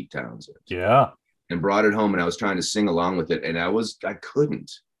by Pete Townsend. Yeah. And brought it home, and I was trying to sing along with it, and I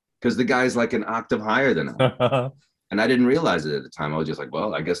couldn't, because the guy's like an octave higher than I. And I didn't realize it at the time. I was just like,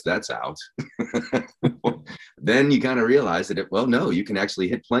 well, I guess that's out. Then you kind of realize that no, you can actually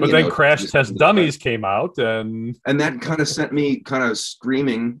hit plenty. But then Crash Test Dummies came out, and that kind of sent me kind of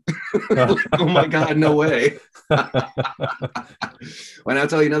screaming, like, oh my God, no way. When I'll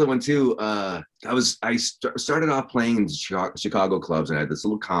tell you another one too. I started off playing in Chicago clubs, and I had this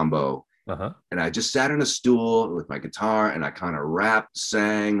little combo. Uh-huh. And I just sat on a stool with my guitar, and I kind of rapped,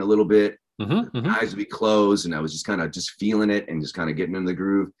 sang a little bit. Mm-hmm, mm-hmm. Eyes would be closed, and I was just kind of just feeling it and just kind of getting in the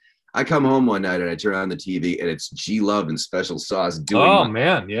groove. I come home one night and I turn on the TV, and it's G Love and Special Sauce doing. Oh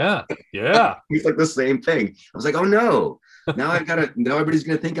man, yeah. It's like the same thing. I was like, oh no, now everybody's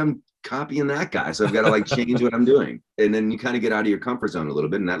gonna think I'm copying that guy, so I've got to like change what I'm doing. And then you kind of get out of your comfort zone a little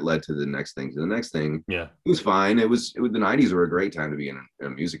bit, and that led to the next thing. Yeah, it was fine. It was the 90s were a great time to be in a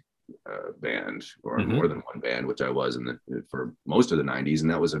music band, or more than one band, which I was for most of the 90s, and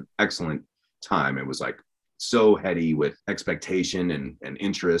that was an excellent time. It was like so heady with expectation and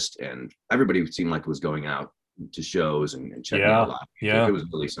interest, and everybody seemed like it was going out to shows and checking out live. Yeah, it was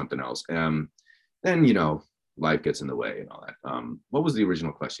really something else. Then life gets in the way and all that. What was the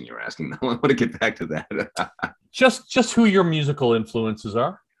original question you were asking? I want to get back to that. just who your musical influences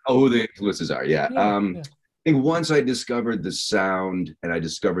are. Oh, who the influences are. Yeah. Yeah. I think once I discovered the sound and I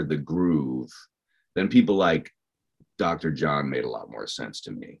discovered the groove, then people like Dr. John made a lot more sense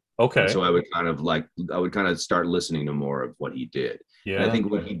to me. Okay. And so I would kind of start listening to more of what he did. Yeah. And I think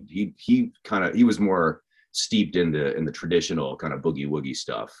what he was more steeped in the traditional kind of boogie woogie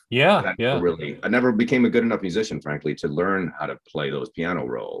stuff. Yeah. I never became a good enough musician, frankly, to learn how to play those piano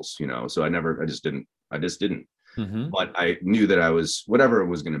rolls, so I just didn't. Mm-hmm. But I knew that I was, whatever it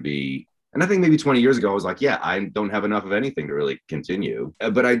was going to be. And I think maybe 20 years ago, I was like, yeah, I don't have enough of anything to really continue.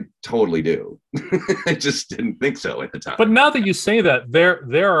 But I totally do. I just didn't think so at the time. But now that you say that,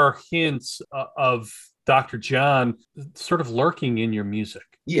 there are hints of Dr. John sort of lurking in your music.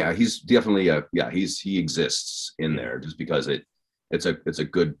 Yeah, he's definitely he exists in there just because it's a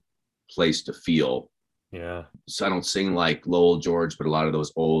good place to feel. Yeah. So I don't sing like Lowell George, but a lot of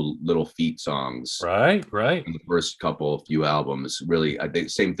those old Little Feat songs. Right. In the first few albums, really, I think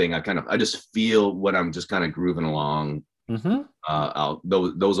same thing. I just feel what I'm just kind of grooving along. Mm-hmm.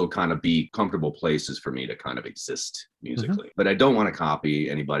 Those will kind of be comfortable places for me to kind of exist musically. But I don't want to copy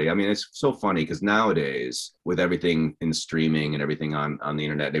anybody. I mean, it's so funny because nowadays, with everything in streaming and everything on the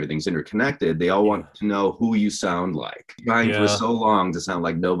internet, and everything's interconnected, they all want to know who you sound like. Trying for so long to sound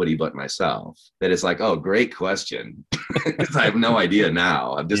like nobody but myself that it's like, oh, great question. Because I have no idea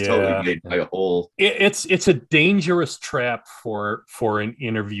now. I've just totally made my whole. It's a dangerous trap for an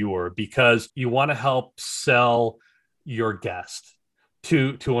interviewer because you want to help sell your guest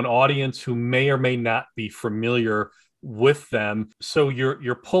to an audience who may or may not be familiar with them. So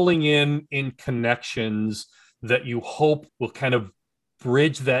you're pulling in connections that you hope will kind of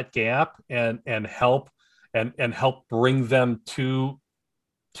bridge that gap and help bring them to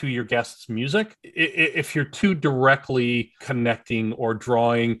your guest's music. If you're too directly connecting or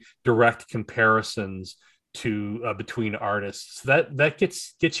drawing direct comparisons, to between artists, that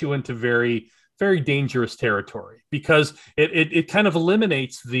gets you into very very dangerous territory, because it kind of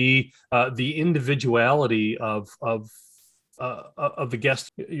eliminates the individuality of the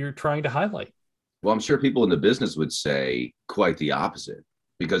guest you're trying to highlight. Well, I'm sure people in the business would say quite the opposite,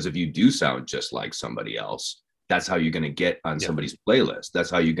 because if you do sound just like somebody else, that's how you're going to get on somebody's playlist. That's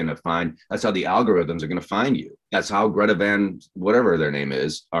how you're going to find, that's how the algorithms are going to find you. That's how Greta Van, whatever their name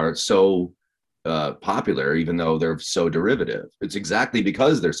is, are so popular, even though they're so derivative. It's exactly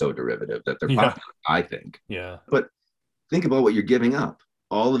because they're so derivative that they're popular, I think. Yeah. But think about what you're giving up.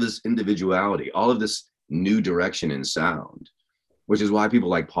 All of this individuality, all of this new direction in sound, which is why people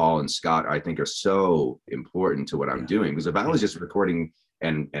like Paul and Scott, I think, are so important to what I'm doing. Because if I was just recording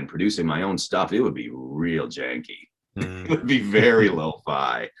and producing my own stuff, it would be real janky. It would be very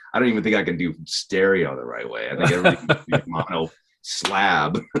lo-fi. I don't even think I can do stereo the right way. I think everything would be mono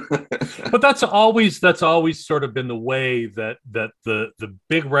slab. But that's always sort of been the way that the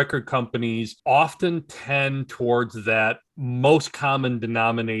big record companies often tend towards that most common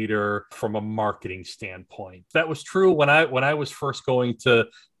denominator from a marketing standpoint. That was true when I was first going to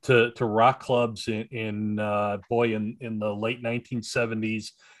rock clubs in the late 1970s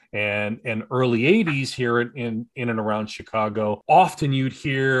and early 80s here in and around Chicago. Often you'd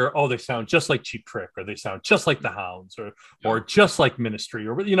hear, oh, they sound just like Cheap Trick, or they sound just like the Hounds, or just like Ministry,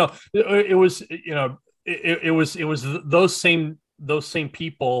 or it was those same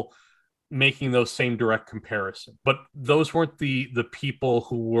people making those same direct comparison. But those weren't the people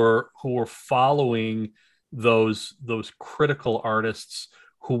who were following those critical artists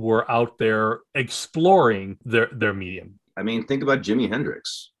who were out there exploring their medium. I mean, think about Jimi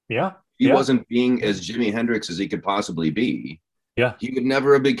Hendrix. Yeah. He wasn't being as Jimi Hendrix as he could possibly be. Yeah. He would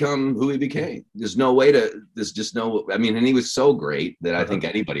never have become who he became. There's just no, I mean, and he was so great that I think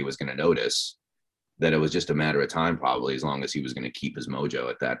anybody was going to notice that it was just a matter of time, probably, as long as he was going to keep his mojo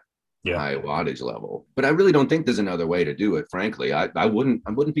at that high wattage level. But I really don't think there's another way to do it. Frankly, I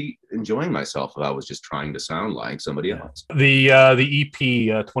wouldn't be enjoying myself if I was just trying to sound like somebody else. The EP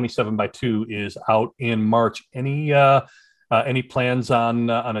 27x2 is out in March. Any plans on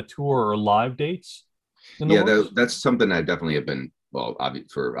a tour or live dates? That's something I definitely have been, well,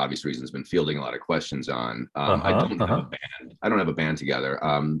 for obvious reasons, been fielding a lot of questions on. I don't have a band. I don't have a band together.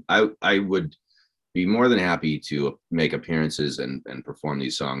 I would be more than happy to make appearances and perform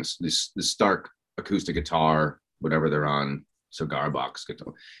these songs. This Stark acoustic guitar, whatever they're on, cigar box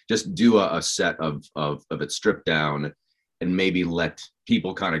guitar. Just do a set of it stripped down, and maybe let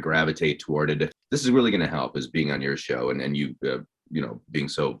people kind of gravitate toward it. This is really going to help, is being on your show and you being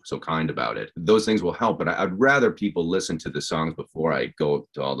so kind about it. Those things will help, but I'd rather people listen to the songs before I go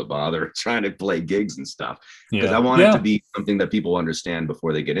to all the bother of trying to play gigs and stuff. Because I want it to be something that people understand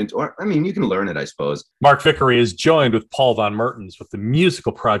before they get into. Or, I mean, you can learn it, I suppose. Mark Vickery is joined with Paul Von Mertens with the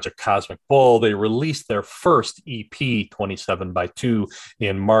musical project Cosmic Bull. They released their first EP, 27x2,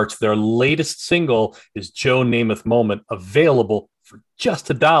 in March. Their latest single is Joe Namath Moment, available for just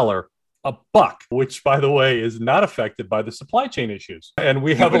 $1, which, by the way, is not affected by the supply chain issues. And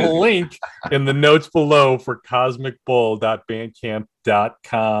we have a link in the notes below for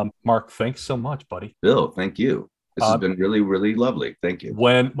cosmicbull.bandcamp.com. Mark, thanks so much, buddy. Bill, thank you. This has been really, really lovely. Thank you.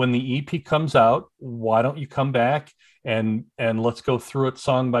 When the EP comes out, why don't you come back and let's go through it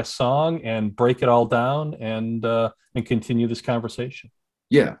song by song and break it all down and continue this conversation.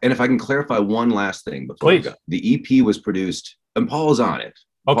 Yeah. And if I can clarify one last thing before we go. The EP was produced, and Paul's on it.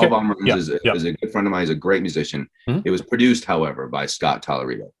 Okay. Paul Von Mertens is a good friend of mine. He's a great musician. Mm-hmm. It was produced, however, by Scott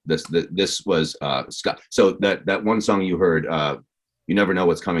Tollerito. This was Scott. So that one song you heard, You Never Know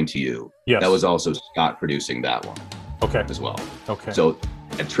What's Coming to You. Yes. That was also Scott producing that one. Okay. As well. Okay. So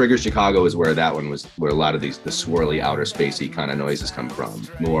at Trigger Chicago is where that one was, where a lot of the swirly outer spacey kind of noises come from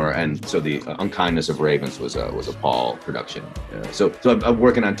more. And so the Unkindness of Ravens was a Paul production. So I'm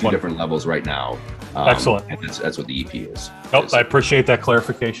working on two different levels right now. Excellent. And that's what the EP is. I appreciate that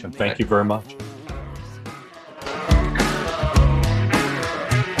clarification. Thank you very much.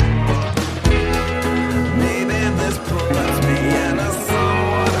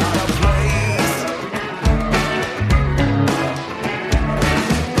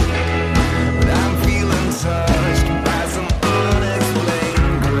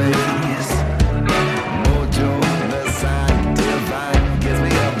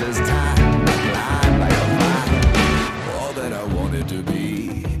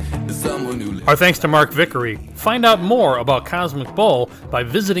 Our thanks to Mark Vickery. Find out more about Cosmic Bull by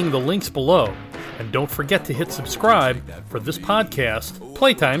visiting the links below. And don't forget to hit subscribe for this podcast,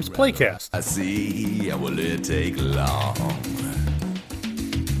 Playtime's Playcast. I see, will it take long?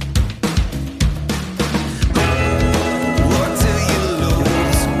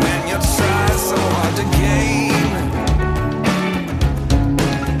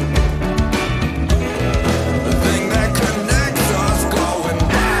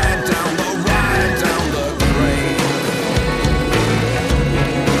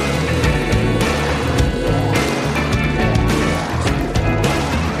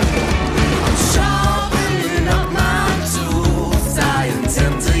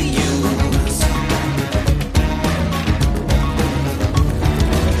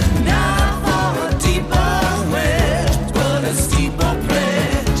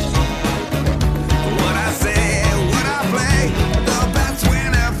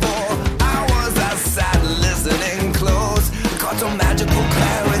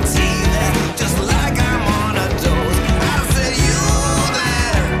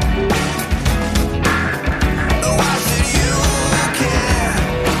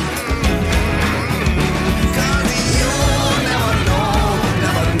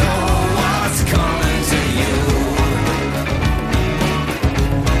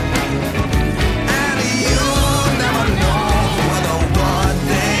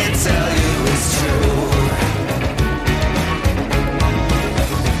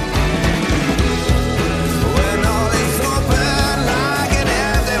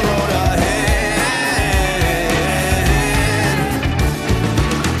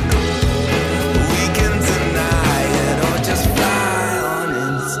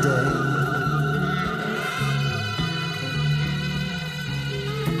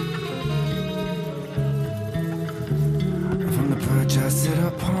 shit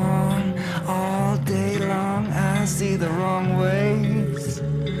upon all day long. I see the wrong ways.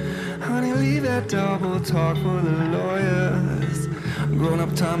 Honey, leave that double talk for the lawyers.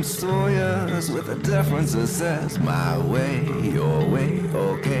 Grown-up Tom Sawyers with a difference that says my way, your way,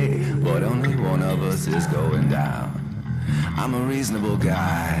 okay, but only one of us is going down. I'm a reasonable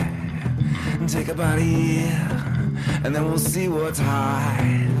guy. Take about a year, and then we'll see what's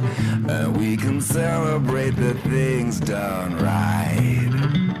high, and we can celebrate the things done right.